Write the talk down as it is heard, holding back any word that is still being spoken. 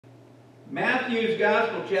Matthew's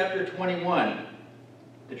Gospel, chapter 21,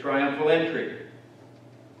 the triumphal entry.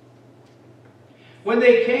 When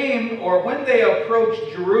they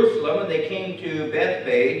approached Jerusalem and they came to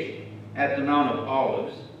Bethphage at the Mount of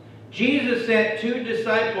Olives, Jesus sent 2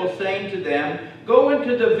 disciples, saying to them, "Go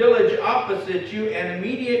into the village opposite you, and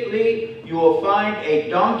immediately you will find a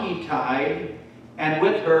donkey tied, and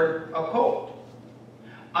with her a colt.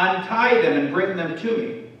 Untie them and bring them to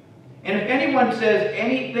me. And if anyone says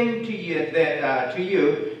anything to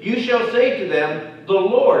you, you shall say to them, 'The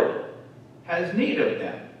Lord has need of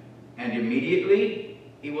them,' and immediately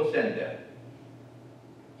he will send them."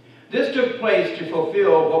 This took place to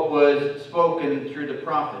fulfill what was spoken through the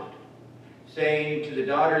prophet, saying to the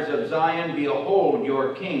daughters of Zion, "Behold,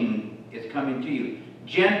 your king is coming to you,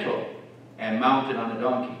 gentle and mounted on a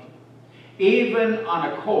donkey, even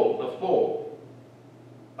on a colt, the foal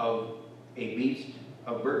of a beast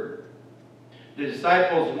of burden." The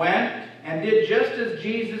disciples went and did just as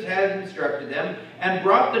Jesus had instructed them, and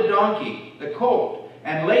brought the donkey, the colt,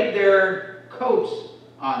 and laid their coats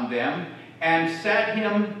on them, and sat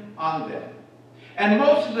him on them. And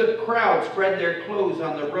most of the crowd spread their clothes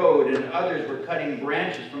on the road, and others were cutting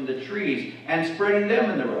branches from the trees and spreading them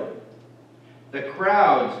in the road. The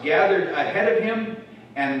crowds gathered ahead of him,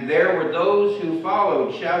 and there were those who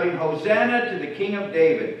followed, shouting, "Hosanna to the King of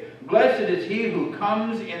David! Blessed is he who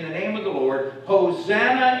comes in the name of the Lord!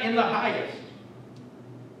 Hosanna in the highest!"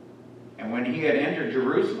 And when he had entered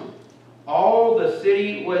Jerusalem, all the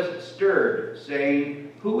city was stirred,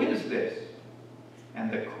 saying, "Who is this?"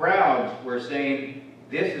 And the crowds were saying,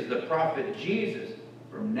 "This is the prophet Jesus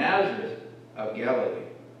from Nazareth of Galilee."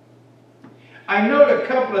 I note a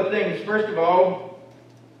couple of things, first of all,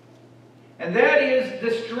 and that is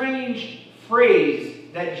the strange phrase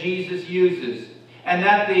that Jesus uses and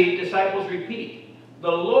that the disciples repeat.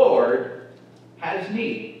 The Lord has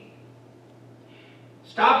need.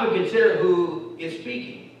 Stop and consider who is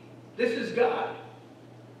speaking. This is God.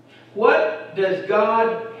 What does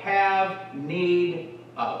God have need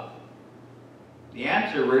of? The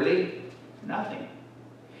answer, really, nothing.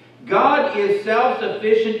 God is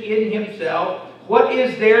self-sufficient in himself. What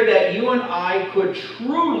is there that you and I could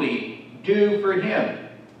truly do for him?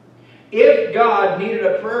 If God needed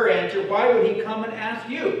a prayer answer, why would he come and ask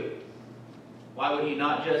you? Why would he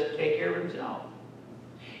not just take care of himself?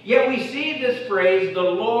 Yet we see this phrase, "The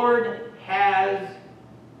Lord has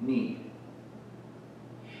need."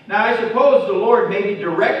 Now, I suppose the Lord maybe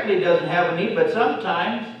directly doesn't have a need, but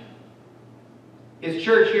sometimes his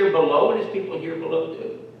church here below and his people here below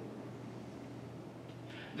too.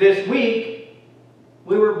 This week,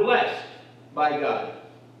 we were blessed by God.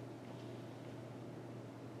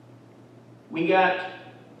 We got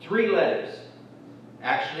 3 letters.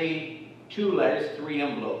 Actually, 2 letters, 3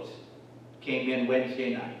 envelopes came in Wednesday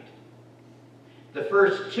night. The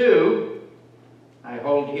first 2 I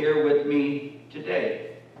hold here with me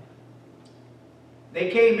today. They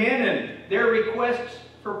came in and their requests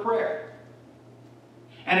for prayer.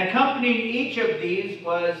 And accompanying each of these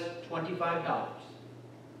was $25.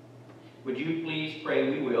 Would you please pray?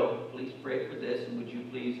 We will. Please pray for this, and would you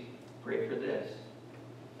please pray for this?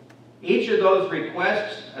 Each of those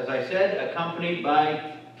requests, as I said, accompanied by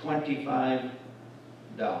 $25.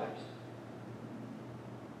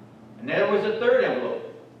 And there was a 3rd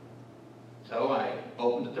envelope. So I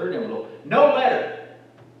opened the 3rd envelope. No letter,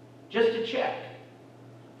 just a check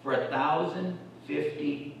for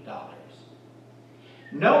 $1,050.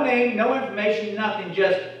 No name, no information, nothing,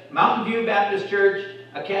 just Mountain View Baptist Church,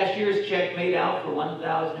 a cashier's check made out for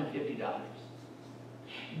 $1,050.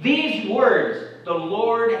 These words, "The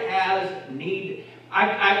Lord has need,"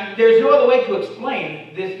 there's no other way to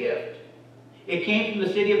explain this gift. It came from the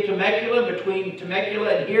city of Temecula. Between Temecula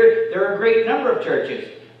and here, there are a great number of churches.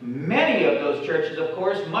 Many of those churches, of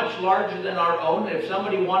course, much larger than our own. And if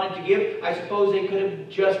somebody wanted to give, I suppose they could have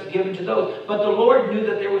just given to those. But the Lord knew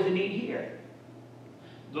that there was a need here.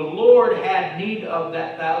 The Lord had need of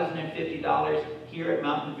that $1,050 here at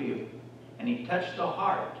Mountain View. And he touched the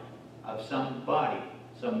heart of somebody,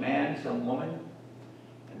 some man, some woman,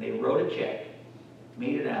 and they wrote a check,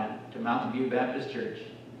 made it out to Mountain View Baptist Church.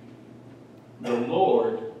 The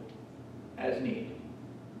Lord has need.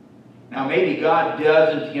 Now, maybe God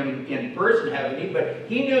doesn't in person have a need, but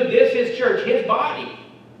he knew this is church, his body.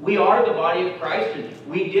 We are the body of Christ, and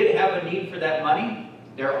we did have a need for that money.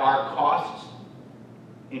 There are costs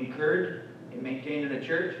incurred in maintaining a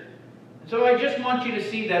church. And so I just want you to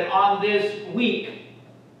see that on this week,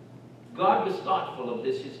 God was thoughtful of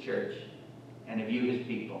this, his church, and of you, his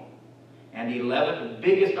people. And the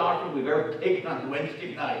biggest offering we've ever taken on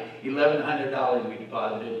Wednesday night, $1,100 we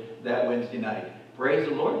deposited that Wednesday night. Praise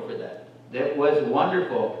the Lord for that. that was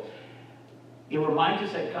wonderful. It reminds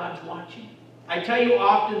us that God's watching. I tell you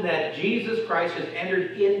often that Jesus Christ has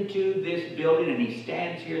entered into this building and he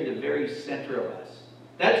stands here in the very center of us.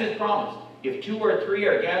 That's his promise. If 2 or 3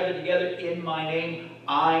 are gathered together in my name,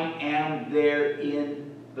 I am there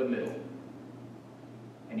in the middle.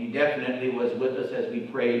 And he definitely was with us as we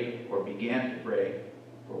prayed or began to pray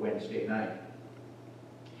for Wednesday night.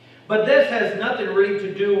 But this has nothing really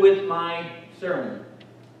to do with my sermon,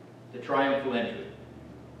 the triumphal entry.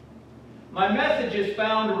 My message is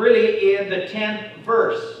found really in the 10th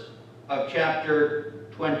verse of chapter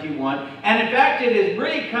 21. And in fact, it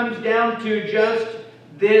really comes down to just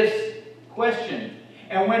this question.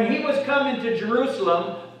 And when he was coming to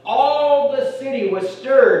Jerusalem, all the city was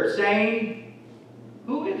stirred, saying,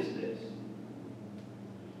 who is this?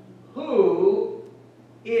 Who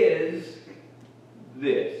is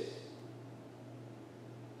this?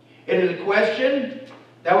 It is a question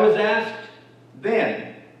that was asked then.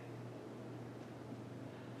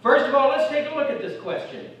 First of all, let's take a look at this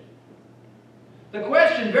question. The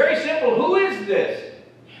question, very simple, who is this?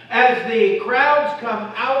 As the crowds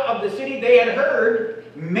come out of the city, they had heard,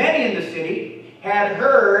 many in the city had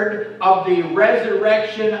heard of the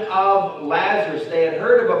resurrection of Lazarus. They had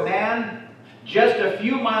heard of a man just a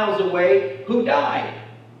few miles away who died,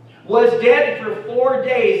 was dead for 4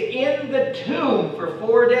 days, in the tomb for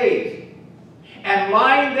 4 days. And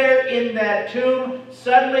lying there in that tomb,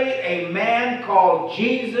 suddenly a man called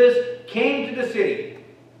Jesus came to the city,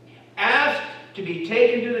 asked to be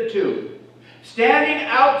taken to the tomb. Standing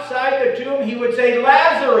outside the tomb, he would say,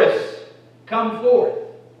 Lazarus, come forth.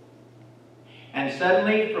 And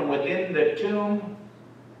suddenly, from within the tomb,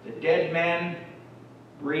 the dead man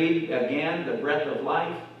breathed again the breath of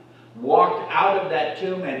life, walked out of that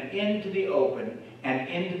tomb and into the open, and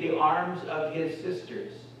into the arms of his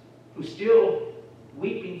sisters, who still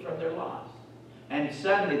weeping from their loss. And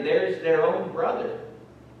suddenly there's their own brother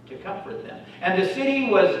to comfort them. And the city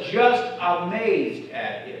was just amazed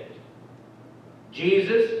at it.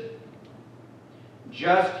 Jesus,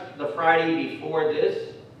 just the Friday before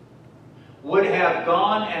this, would have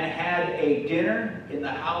gone and had a dinner in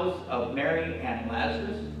the house of Mary and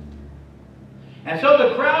Lazarus. And so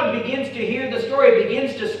the crowd begins to hear the story,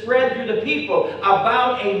 begins to spread through the people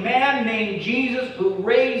about a man named Jesus who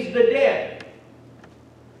raised the dead.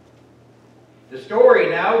 The story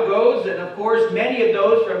now goes, and of course many of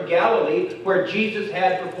those from Galilee, where Jesus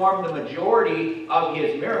had performed the majority of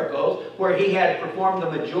his miracles, where he had performed the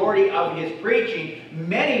majority of his preaching,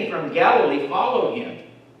 many from Galilee followed him.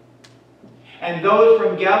 And those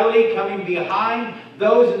from Galilee coming behind,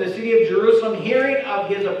 those in the city of Jerusalem hearing of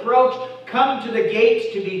his approach, come to the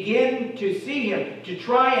gates to begin to see him, to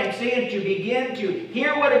try and see him, to begin to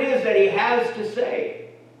hear what it is that he has to say.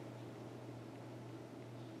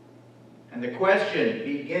 And the question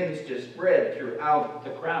begins to spread throughout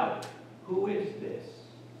the crowd. Who is this?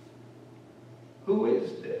 Who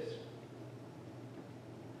is this?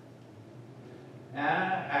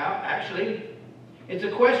 Actually, it's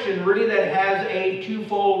a question really that has a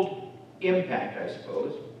twofold impact, I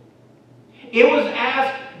suppose. It was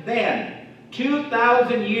asked then,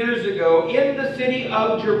 2,000 years ago, in the city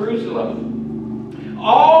of Jerusalem.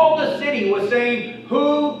 All the city was saying,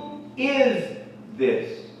 who is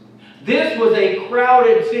this? This was a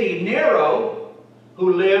crowded city. Nero,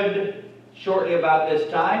 who lived shortly about this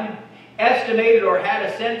time, estimated or had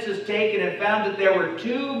a census taken and found that there were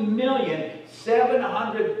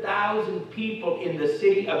 2,700,000 people in the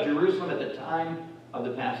city of Jerusalem at the time of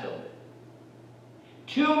the Passover.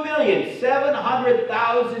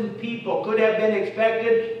 2,700,000 people could have been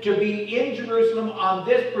expected to be in Jerusalem on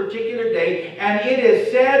this particular day, and it is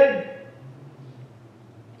said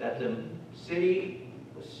that the city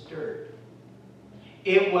was stirred.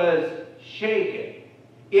 It was shaken.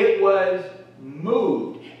 It was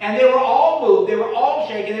moved. And they were all moved. They were all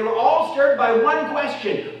shaken. They were all stirred by one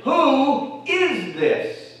question. Who is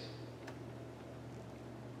this?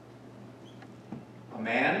 A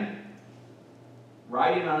man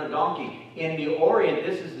riding on a donkey. In the Orient,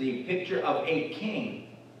 this is the picture of a king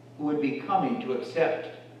who would be coming to accept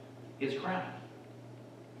his crown.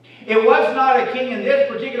 It was not a king in this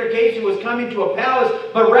particular case who was coming to a palace,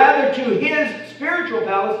 but rather to his spiritual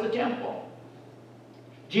palace, the temple.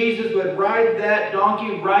 Jesus would ride that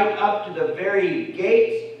donkey right up to the very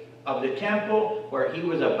gates of the temple, where he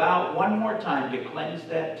was about one more time to cleanse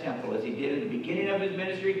that temple. As he did at the beginning of his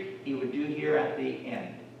ministry, he would do here at the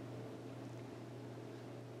end.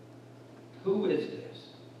 Who is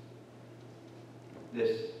this?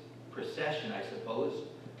 This procession, I suppose,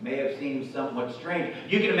 may have seemed somewhat strange.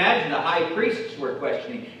 You can imagine the high priests were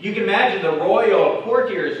questioning. You can imagine the royal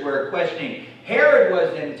courtiers were questioning. Herod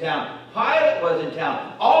was in town. Pilate was in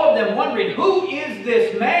town. All of them wondering, who is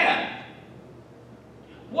this man?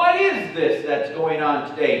 What is this that's going on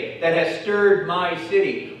today that has stirred my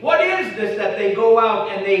city? What is this that they go out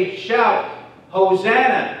and they shout,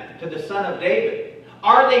 Hosanna to the Son of David?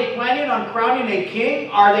 Are they planning on crowning a king?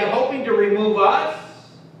 Are they hoping to remove us?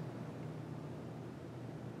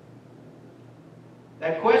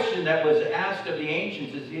 That question that was asked of the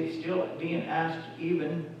ancients is still being asked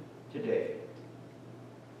even today.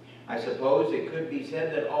 I suppose it could be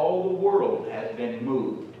said that all the world has been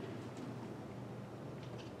moved,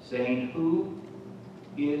 saying, who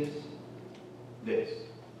is this?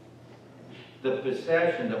 The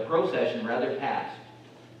procession passed.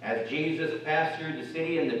 As Jesus passed through the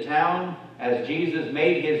city and the town, as Jesus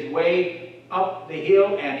made his way up the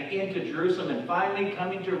hill and into Jerusalem, and finally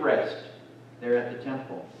coming to rest there at the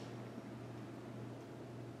temple.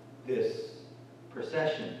 This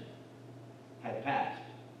procession had passed.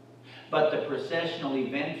 But the processional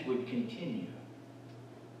events would continue.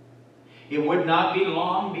 It would not be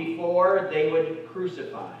long before they would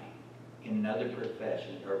crucify in another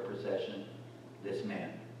procession this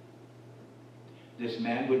man. This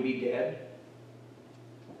man would be dead,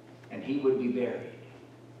 and he would be buried.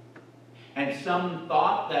 And some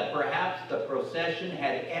thought that perhaps the procession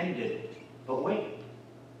had ended. But wait.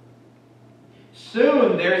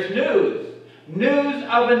 Soon there's news. News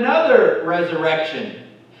of another resurrection.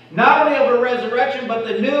 Not only of a resurrection, but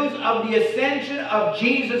the news of the ascension of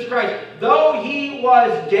Jesus Christ. Though he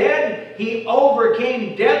was dead, he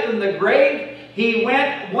overcame death in the grave. He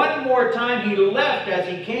went one more time. He left as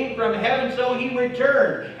he came from heaven, so he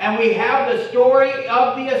returned. And we have the story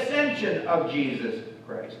of the ascension of Jesus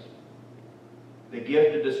Christ. The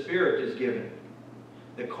gift of the Spirit is given.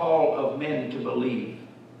 The call of men to believe.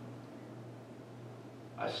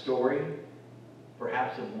 A story,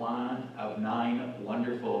 perhaps of one of 9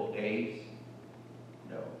 wonderful days?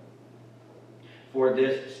 No. For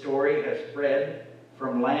this story has spread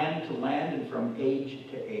from land to land and from age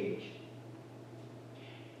to age.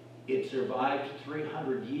 It survived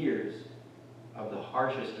 300 years of the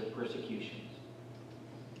harshest of persecutions.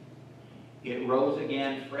 It rose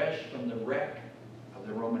again fresh from the wreck of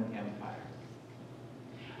the Roman Empire.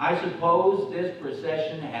 I suppose this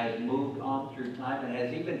procession has moved on through time and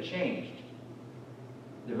has even changed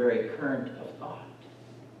the very current of thought.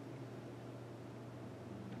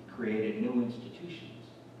 Created new institutions.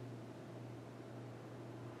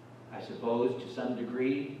 I suppose to some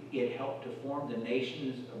degree it helped to form the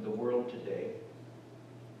nations of the world today.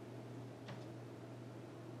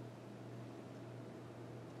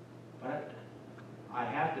 But I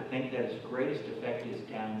have to think that its greatest effect is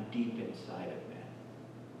down deep inside of men.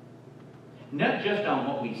 Not just on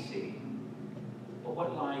what we see, but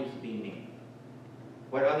what lies beneath.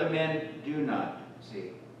 What other men do not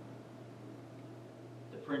see.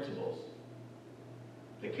 The principles,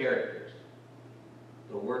 the characters,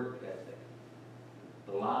 the work ethic,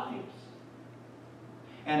 the lives,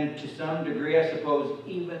 and to some degree, I suppose,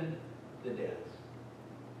 even the deaths.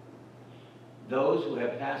 Those who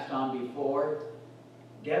have passed on before,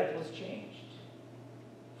 death was changed.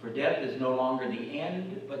 For death is no longer the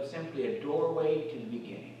end, but simply a doorway to the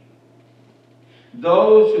beginning.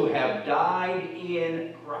 Those who have died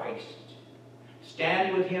in Christ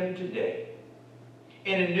stand with him today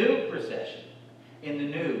in a new procession, in the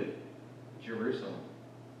new Jerusalem.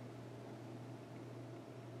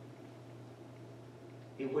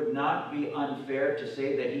 It would not be unfair to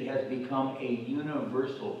say that he has become a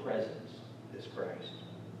universal presence, this Christ.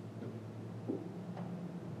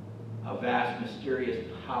 A vast, mysterious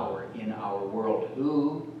power in our world.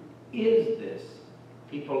 Who is this?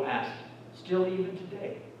 People ask, still even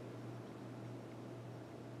today.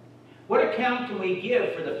 What account can we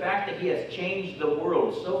give for the fact that he has changed the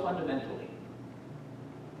world so fundamentally?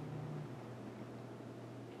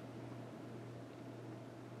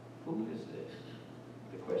 Who is this?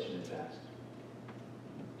 The question is asked.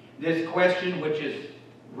 This question, which is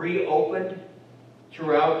reopened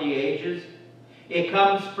throughout the ages, it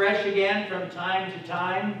comes fresh again from time to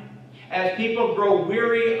time as people grow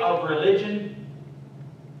weary of religion.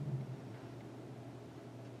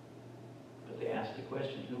 But they ask the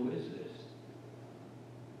question, who is this?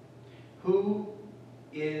 Who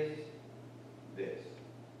is this?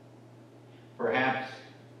 Perhaps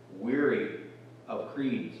weary of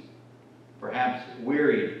creeds. Perhaps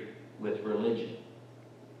wearied with religion.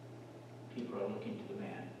 People are looking to the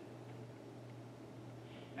man.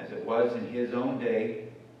 As it was in his own day,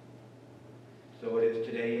 so it is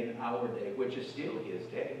today in our day, which is still his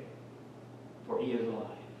day, for he is alive.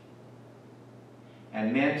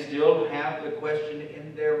 And men still have the question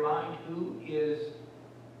in their mind, who is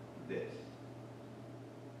this?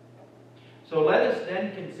 So let us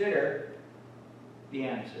then consider the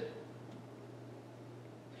answer.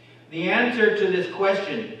 The answer to this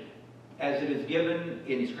question, as it is given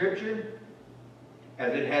in Scripture,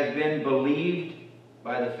 as it has been believed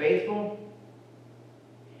by the faithful,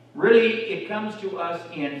 really it comes to us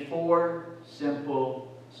in 4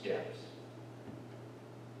 simple steps.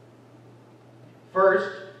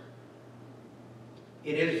 First,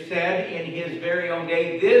 it is said in his very own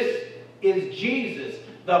day, this is Jesus,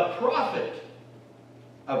 the prophet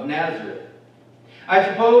of Nazareth. I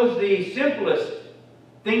suppose the simplest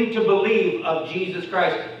thing to believe of Jesus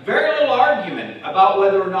Christ, very little argument about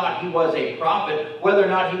whether or not he was a prophet, whether or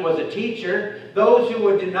not he was a teacher. Those who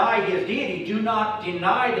would deny his deity do not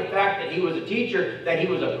deny the fact that he was a teacher, that he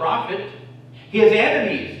was a prophet. His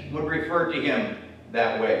enemies would refer to him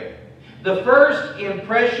that way. The first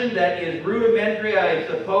impression that is rudimentary, I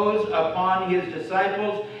suppose, upon his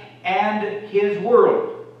disciples and his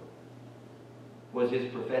world was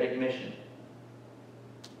his prophetic mission.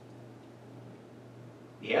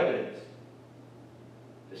 The evidence,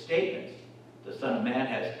 the statements, the Son of Man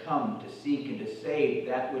has come to seek and to save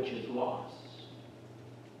that which is lost.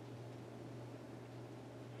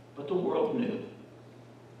 But the world knew.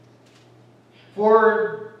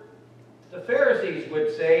 For the Pharisees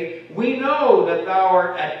would say, we know that thou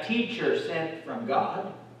art a teacher sent from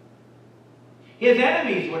God. His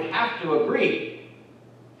enemies would have to agree.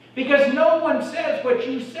 Because no one says what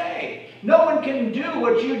you say. No one can do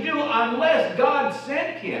what you do unless God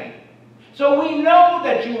sent him. So we know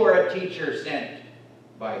that you are a teacher sent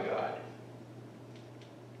by God.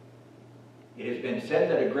 It has been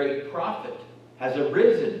said that a great prophet has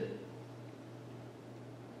arisen.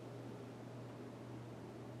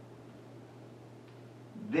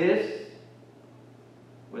 This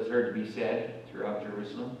was heard to be said throughout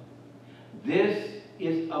Jerusalem. This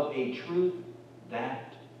is of a truth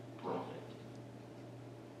that prophet.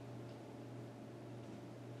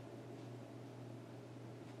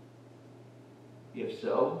 If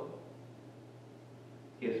so,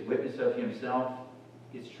 his witness of himself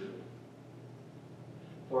is true.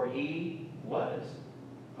 For he was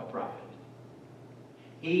a prophet.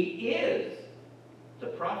 He is the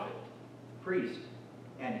prophet, priest,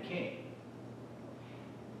 and king.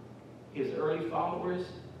 His early followers,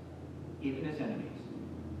 even his enemies,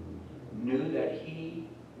 knew that he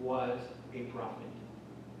was a prophet.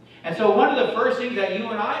 And so one of the first things that you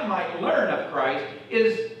and I might learn of Christ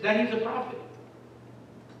is that he's a prophet.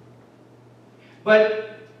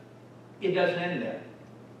 But it doesn't end there.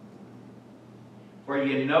 For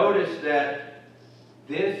you notice that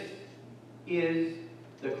this is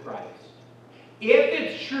the Christ. If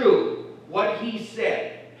it's true what he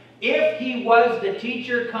said, if he was the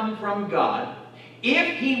teacher come from God,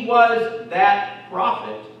 if he was that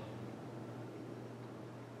prophet,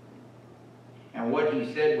 and what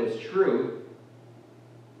he said was true,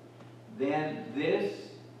 then this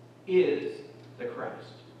is the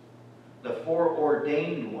Christ, the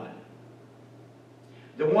foreordained one,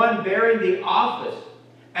 the one bearing the office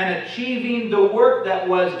and achieving the work that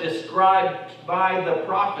was described by the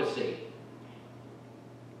prophecy.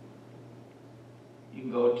 You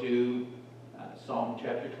can go to Psalm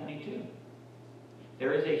chapter 22.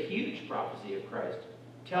 There is a huge prophecy of Christ.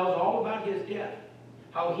 It tells all about his death,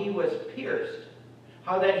 how he was pierced,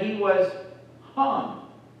 how that he was hung.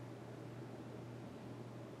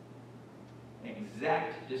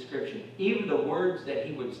 Exact description. Even the words that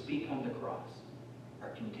he would speak on the cross are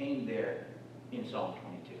contained there in Psalm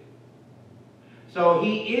 22. So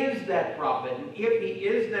he is that prophet, and if he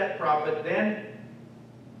is that prophet, then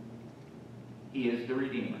he is the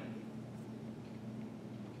Redeemer.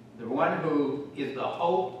 The one who is the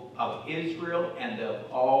hope of Israel and of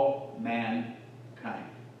all mankind.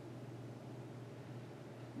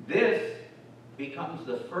 This becomes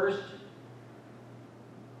the first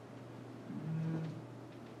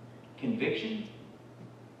conviction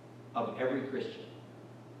of every Christian.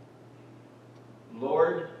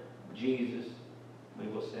 Lord Jesus, we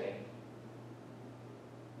will say,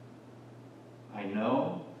 I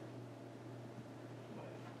know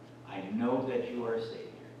that you are a Savior.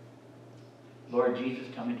 Lord Jesus,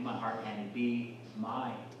 come into my heart and be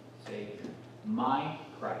my Savior, my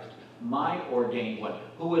Christ, my ordained one,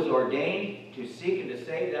 who was ordained to seek and to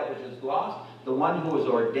save that which is lost, the one who was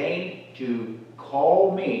ordained to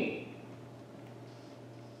call me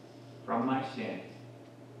from my sin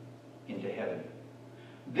into heaven.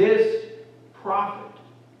 This prophet,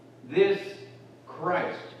 this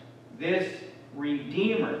Christ, this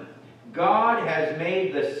Redeemer. God has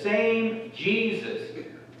made the same Jesus.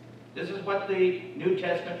 This is what the New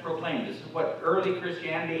Testament proclaims. This is what early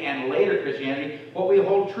Christianity and later Christianity, what we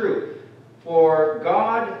hold true. For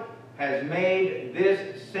God has made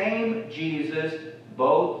this same Jesus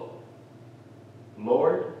both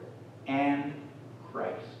Lord and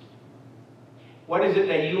Christ. What is it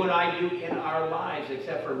that you and I do in our lives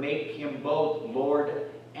except for make him both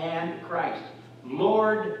Lord and Christ?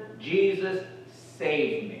 Lord Jesus,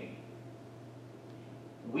 save me.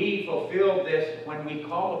 We fulfill this when we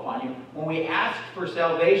call upon him. When we ask for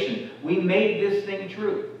salvation, we made this thing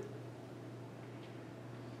true.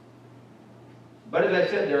 But as I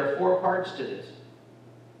said, there are 4 parts to this.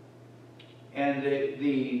 And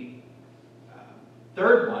the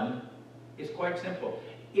third one is quite simple.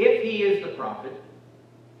 If he is the prophet,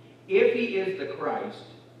 if he is the Christ,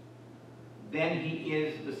 then he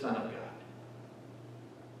is the Son of God.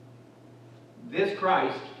 This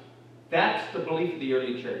Christ, that's the belief of the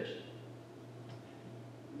early church.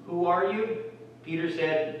 Who are you? Peter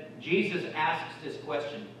said, Jesus asks this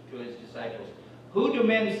question to his disciples. Who do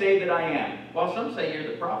men say that I am? Well, some say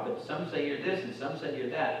you're the prophet, some say you're this, and some say you're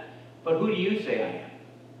that. But who do you say I am?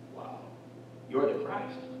 Wow, you're the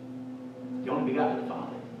Christ, the only begotten of the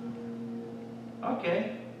Father.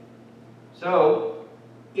 Okay. So,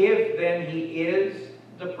 if then he is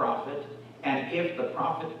the prophet, and if the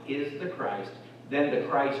prophet is the Christ, then the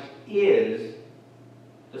Christ is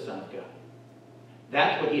the Son of God.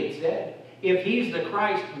 That's what he had said. If he's the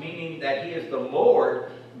Christ, meaning that he is the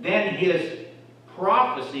Lord, then his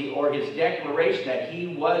prophecy or his declaration that he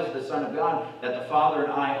was the Son of God, that the Father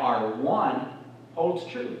and I are one, holds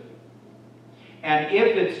true. And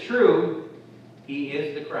if it's true, he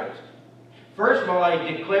is the Christ. First of all,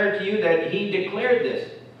 I declare to you that he declared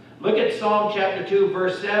this. Look at Psalm chapter 2,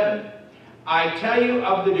 verse 7. I tell you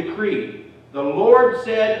of the decree. The Lord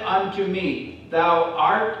said unto me, Thou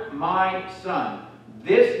art my son.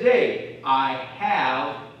 This day I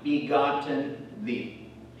have begotten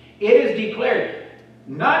thee. It is declared,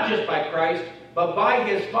 not just by Christ, but by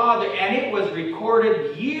his Father, and it was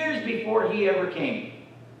recorded years before he ever came.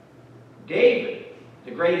 David,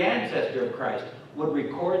 the great ancestor of Christ, would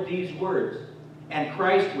record these words, and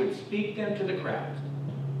Christ would speak them to the crowds.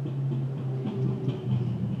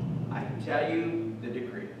 I tell you the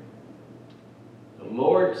decree. The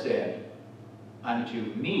Lord said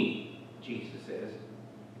unto me, Jesus says,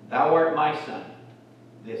 Thou art my son.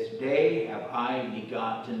 This day have I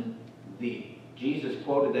begotten thee. Jesus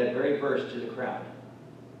quoted that very verse to the crowd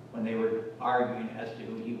when they were arguing as to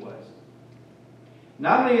who he was.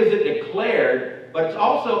 Not only is it declared, but it's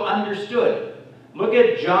also understood. Look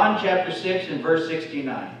at John chapter 6 and verse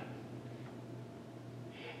 69.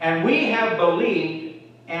 And we have believed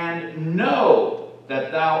and know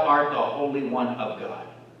that thou art the Holy One of God.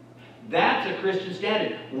 That's a Christian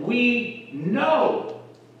standard. We know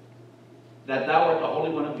that thou art the Holy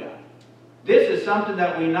One of God. This is something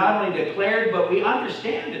that we not only declared, but we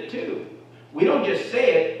understand it too. We don't just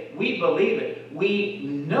say it, we believe it. We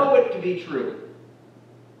know it to be true.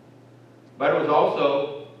 But it was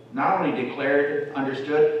also not only declared,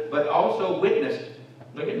 understood, but also witnessed.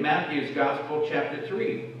 Look at Matthew's Gospel, chapter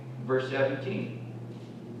 3, verse 17.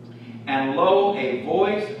 And lo, a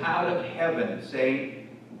voice out of heaven saying,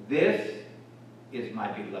 This is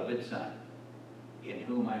my beloved Son, in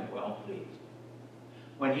whom I am well pleased.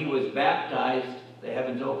 When he was baptized, the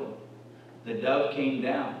heavens opened. The dove came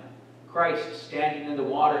down. Christ standing in the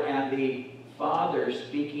water, and the Father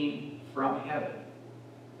speaking from heaven.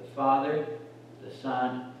 The Father, the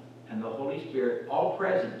Son, and the Holy Spirit all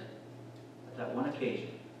present at that one occasion.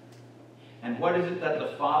 And what is it that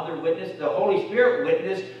the Father witnessed? The Holy Spirit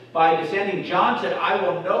witnessed by descending. John said, I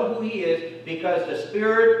will know who he is because the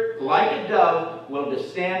Spirit, like a dove, will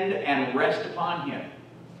descend and rest upon him.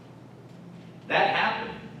 That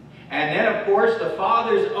happened. And then, of course, the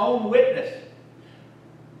Father's own witness.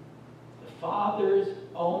 The Father's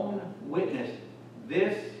own witness.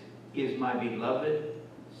 This is my beloved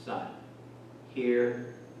Son.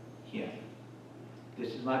 Hear him.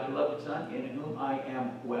 This is my beloved Son, in whom I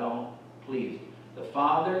am well pleased. The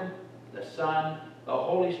Father, the Son, the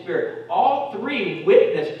Holy Spirit. All three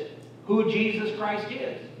witnessed who Jesus Christ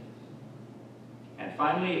is. And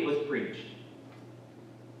finally, it was preached.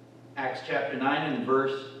 Acts chapter 9 and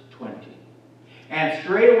verse 20. And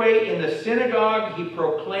straightway in the synagogue he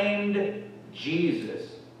proclaimed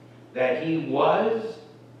Jesus, that he was,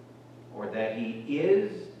 or that he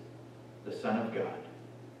is, the Son of God.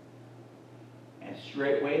 And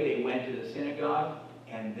straightway they went to the synagogue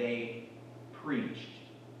and they preached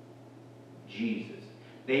Jesus.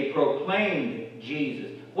 They proclaimed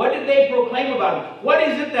Jesus? What did they proclaim about him? What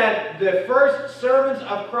is it that the first sermons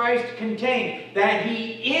of Christ contained? That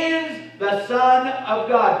he is the Son of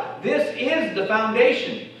God. This is the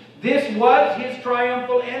foundation. This was his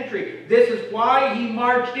triumphal entry. This is why he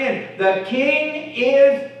marched in. The King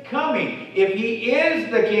is coming. If he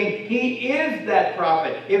is the King, he is that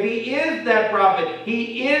prophet. If he is that prophet,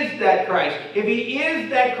 he is that Christ. If he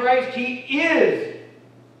is that Christ, he is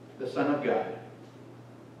the Son of God.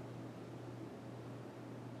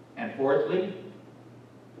 And fourthly,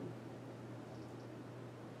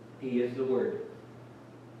 he is the Word.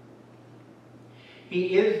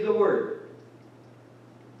 He is the Word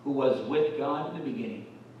who was with God in the beginning.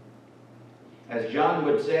 As John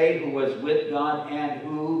would say, who was with God and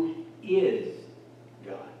who is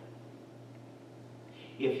God.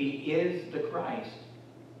 If he is the Christ,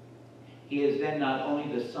 he is then not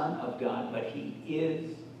only the Son of God, but he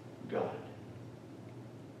is God.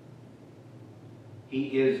 He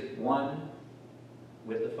is one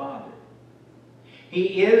with the Father.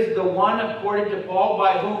 He is the one, according to Paul,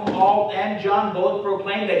 by whom all and John both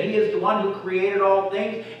proclaim that he is the one who created all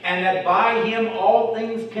things, and that by him all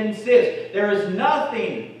things consist. There is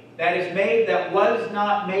nothing that is made that was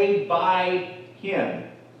not made by him,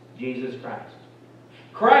 Jesus Christ.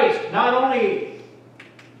 Christ, not only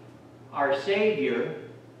our Savior,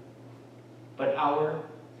 but our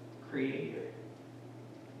Creator,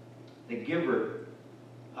 the giver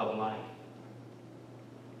of life.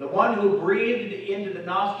 The one who breathed into the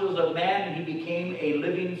nostrils of man and he became a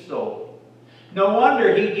living soul. No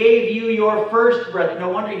wonder he gave you your first breath. No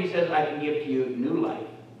wonder he says, I can give to you new life.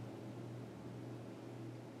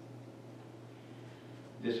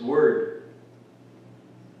 This Word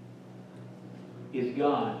is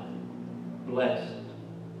God, blessed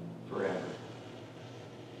forever.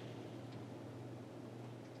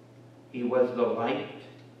 He was the light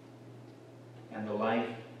and the life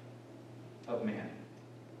of man.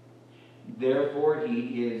 Therefore,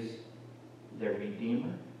 he is the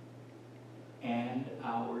Redeemer and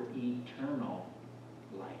our eternal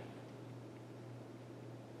life.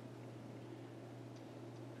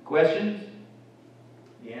 Questions,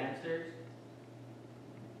 the answers,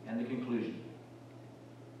 and the conclusion.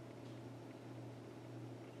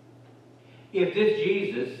 If this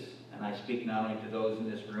Jesus, and I speak not only to those in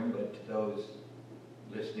this room, but to those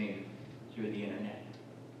listening through the internet,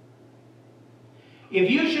 if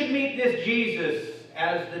you should meet this Jesus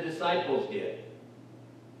as the disciples did,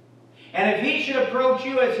 and if he should approach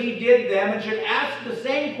you as he did them and should ask the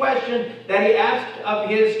same question that he asked of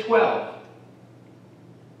his 12,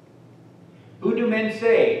 who do men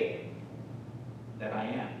say that I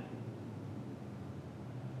am?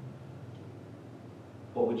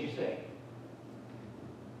 What would you say?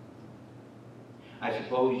 I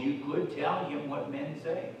suppose you could tell him what men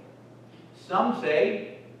say. Some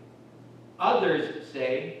say, others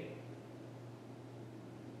say,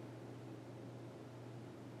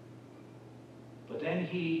 but then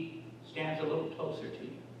he stands a little closer to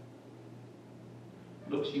you,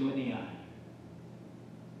 looks you in the eye,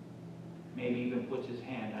 maybe even puts his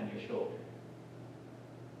hand on your shoulder,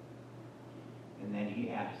 and then he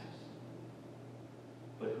asks,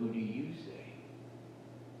 but who do you say?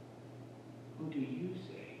 Who do you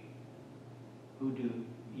say? Who do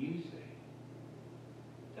you say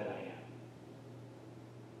that I am?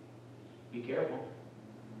 Be careful,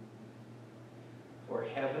 for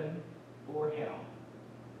heaven or hell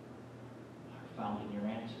are found in your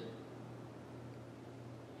answer.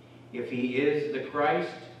 If he is the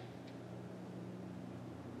Christ,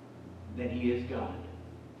 then he is God.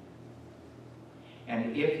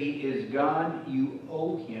 And if he is God, you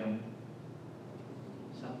owe him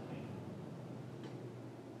something.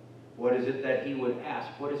 What is it that he would ask?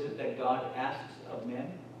 What is it that God asks of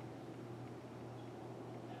men?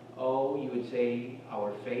 Oh, you would say,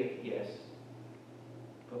 our faith, yes,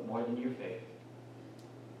 but more than your faith.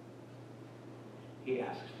 He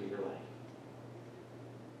asks for your life.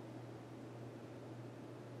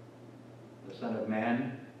 The Son of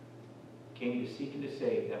Man came to seek and to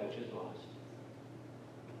save that which is lost.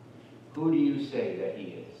 Who do you say that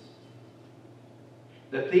he is?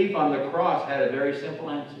 The thief on the cross had a very simple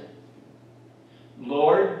answer.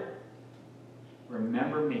 Lord,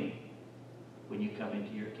 remember me when you come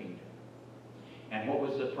into your kingdom. And what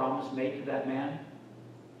was the promise made to that man?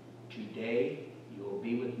 Today you will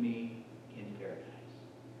be with me in paradise.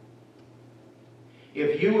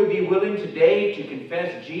 If you would be willing today to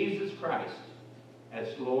confess Jesus Christ as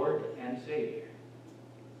Lord and Savior,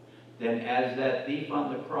 then as that thief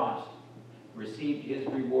on the cross received his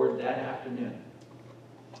reward that afternoon,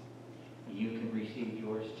 you can receive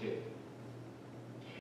yours too.